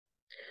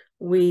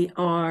we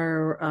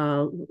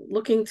are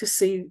looking to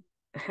see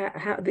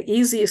how the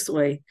easiest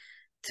way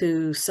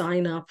to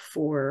sign up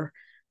for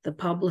the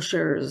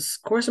publisher's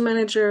course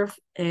manager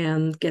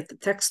and get the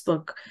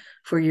textbook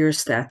for your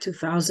STAT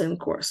 2000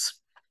 course.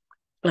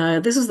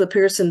 This is the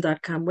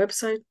Pearson.com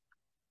website.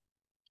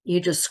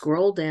 You just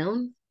scroll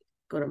down,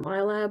 go to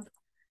My Lab,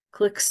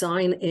 click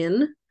sign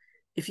in.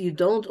 If you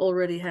don't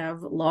already have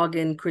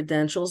login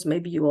credentials,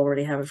 maybe you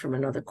already have it from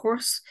another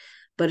course,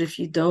 but if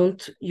you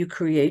don't, you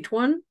create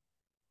one.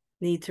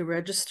 Need to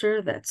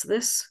register, that's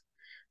this.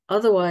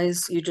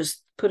 Otherwise, you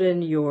just put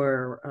in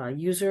your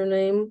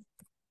username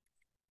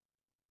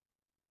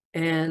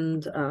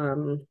and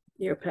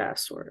your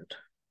password.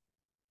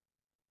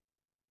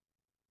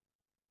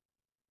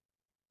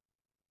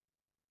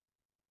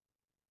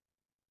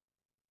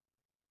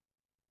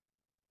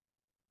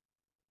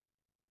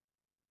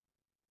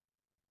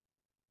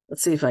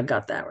 Let's see if I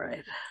got that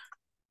right.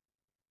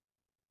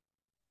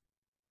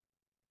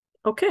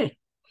 Okay.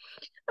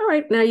 All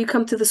right, now you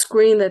come to the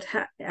screen that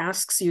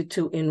asks you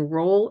to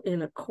enroll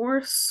in a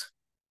course.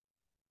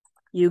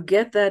 You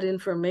get that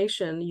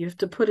information. You have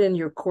to put in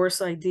your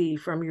course ID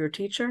from your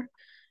teacher.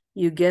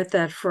 You get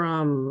that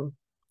from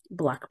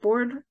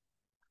Blackboard.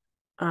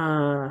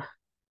 And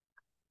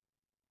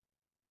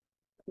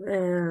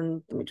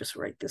let me just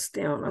write this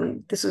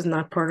down. This is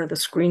not part of the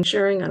screen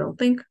sharing, I don't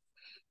think.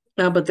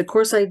 But the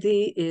course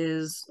ID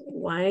is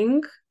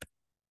Wang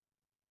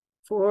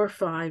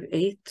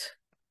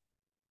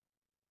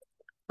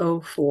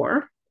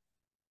 45804.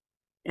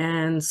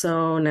 And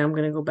so now I'm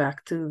going to go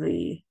back to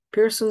the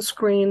Pearson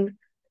screen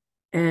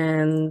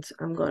and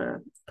I'm going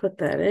to put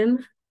that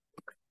in.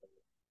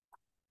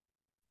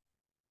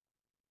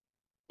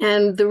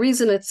 And the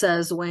reason it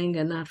says Wang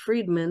and not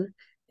Friedman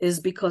is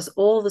because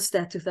all the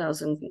STAT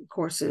 2000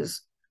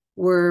 courses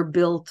were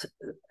built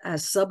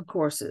as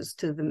sub-courses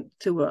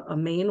to a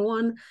main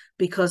one,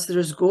 because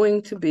there's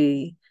going to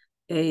be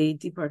a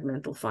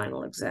departmental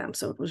final exam.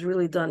 So it was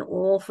really done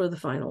all for the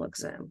final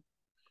exam.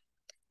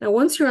 Now,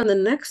 once you're on the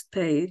next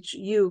page,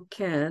 you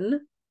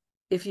can,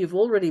 if you've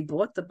already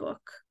bought the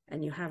book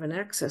and you have an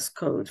access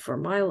code for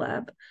My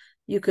Lab,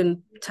 you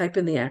can type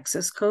in the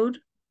access code.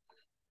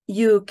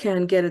 You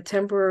can get a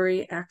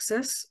temporary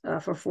access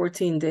for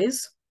 14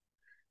 days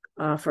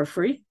for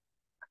free.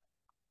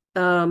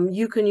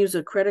 You can use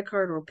a credit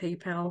card or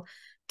PayPal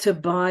to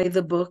buy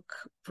the book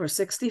for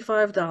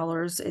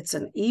 $65. It's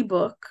an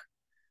ebook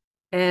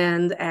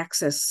and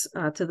access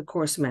to the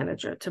course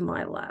manager, to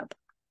My Lab.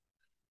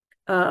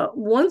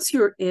 Once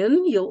you're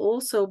in, you'll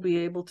also be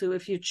able to,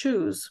 if you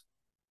choose,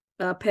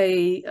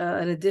 pay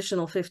an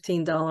additional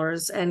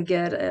 $15 and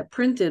get a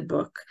printed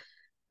book.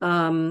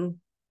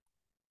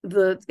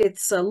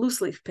 It's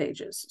loose leaf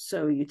pages,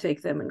 so you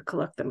take them and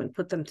collect them and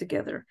put them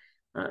together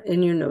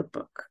in your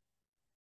notebook.